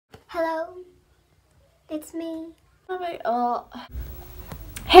Hello, it's me.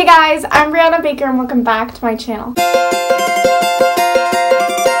 Hey guys, I'm Brianna Baker and welcome back to my channel.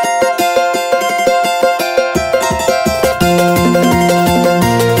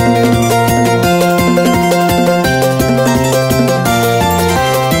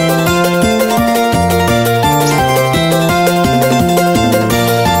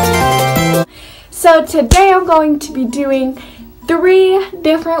 So today I'm going to be doing 3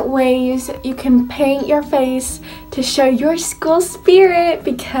 different ways you can paint your face to show your school spirit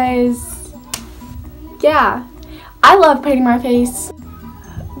because, yeah, I love painting my face.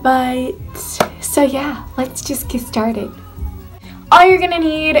 But, so yeah, let's just get started. All you're gonna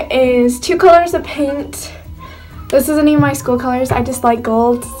need is 2 colors of paint. This isn't even my school colors, I just like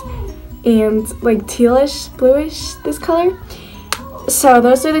golds and like tealish, bluish, this color. So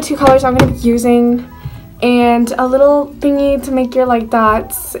those are the 2 colors I'm gonna be using. And a little thingy to make your like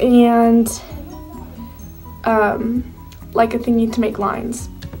dots and like a thingy to make lines.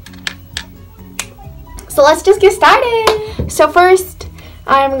 So let's just get started. So first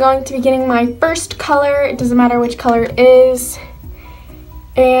I'm going to be getting my first color. It doesn't matter which color it is.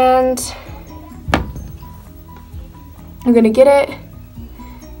 And I'm gonna get it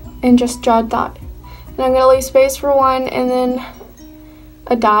and just draw a dot. And I'm gonna leave space for one and then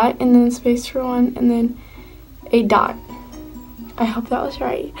a dot and then space for one and then a dot. I hope that was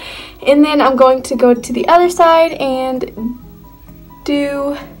right. And then I'm going to go to the other side and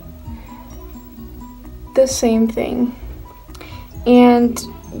do the same thing. And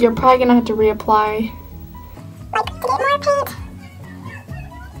you're probably gonna have to reapply. Like, get more paint.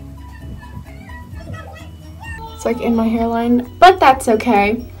 It's like in my hairline, but that's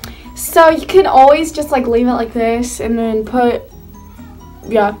okay. So you can always just like leave it like this and then put,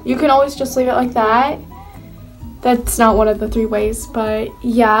 yeah, you can always just leave it like that. That's not one of the 3 ways, but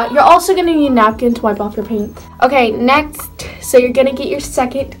yeah. You're also gonna need a napkin to wipe off your paint. Okay, next, so you're gonna get your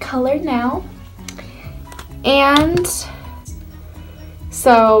second color now. And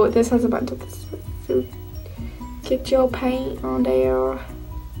so this has a bunch of this. So get your paint on there.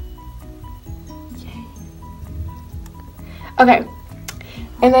 Yay. Okay,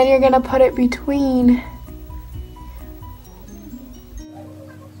 and then you're gonna put it between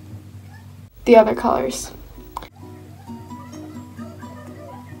the other colors.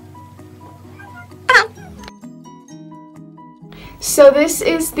 So this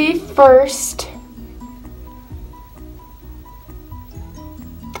is the first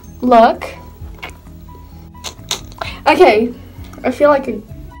look. Okay, I feel like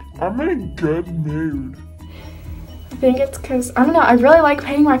I'm in a good mood. I think it's because, I don't know, I really like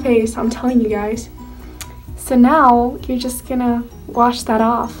painting my face, I'm telling you guys. So now you're just gonna wash that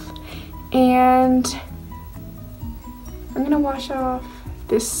off. And I'm gonna wash off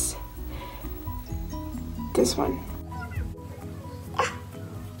this one.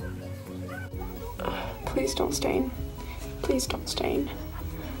 Please don't stain. Please don't stain.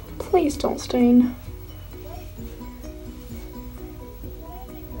 Please don't stain.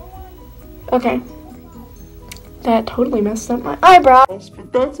 Okay. That totally messed up my eyebrows.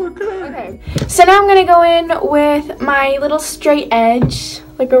 But that's okay. Okay. So now I'm gonna go in with my little straight edge,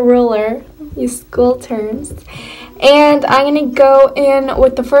 like a ruler, use school terms. And I'm gonna go in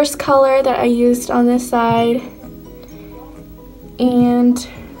with the first color that I used on this side. And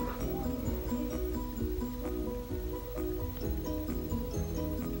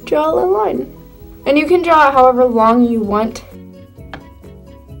draw a little line. And you can draw it however long you want.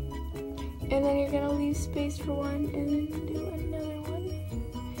 And then you're gonna leave space for one and then do another one.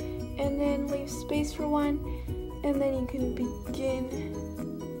 And then leave space for one and then you can begin.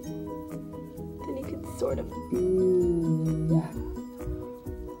 Then you can sort of. Ooh.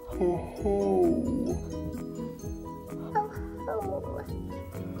 Ho ho.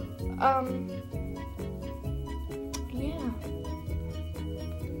 Yeah.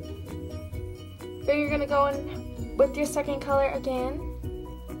 Then you're gonna go in with your second color again.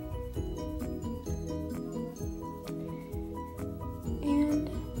 And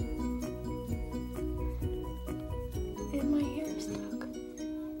my hair is stuck.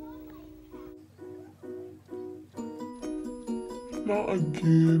 Not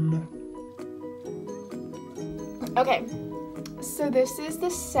again. Okay, so this is the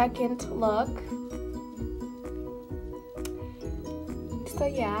second look. So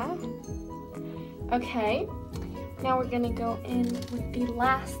yeah. Okay, now we're gonna go in with the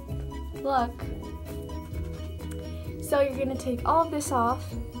last look. So you're gonna take all of this off.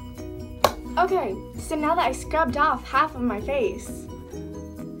 Okay, so now that I scrubbed off half of my face,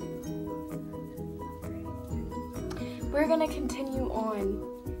 we're gonna continue on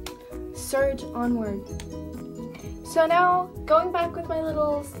surge onward. So now, going back with my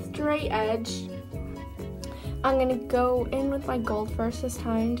little straight edge, I'm gonna go in with my gold first this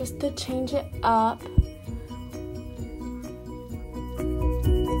time, just to change it up.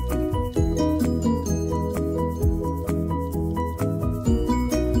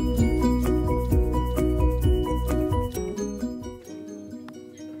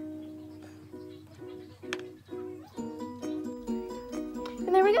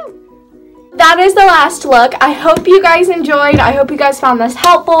 And there we go. That is the last look. I hope you guys enjoyed. I hope you guys found this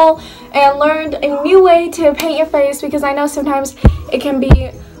helpful and learned a new way to paint your face, because I know sometimes it can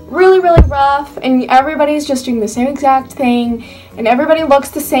be really rough and everybody's just doing the same exact thing and everybody looks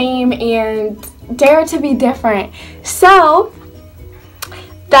the same, and dare to be different. So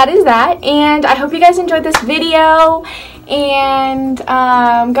that is that, and I hope you guys enjoyed this video, and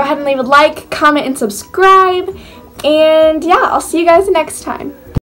go ahead and leave a like, comment, and subscribe, and yeah, I'll see you guys next time.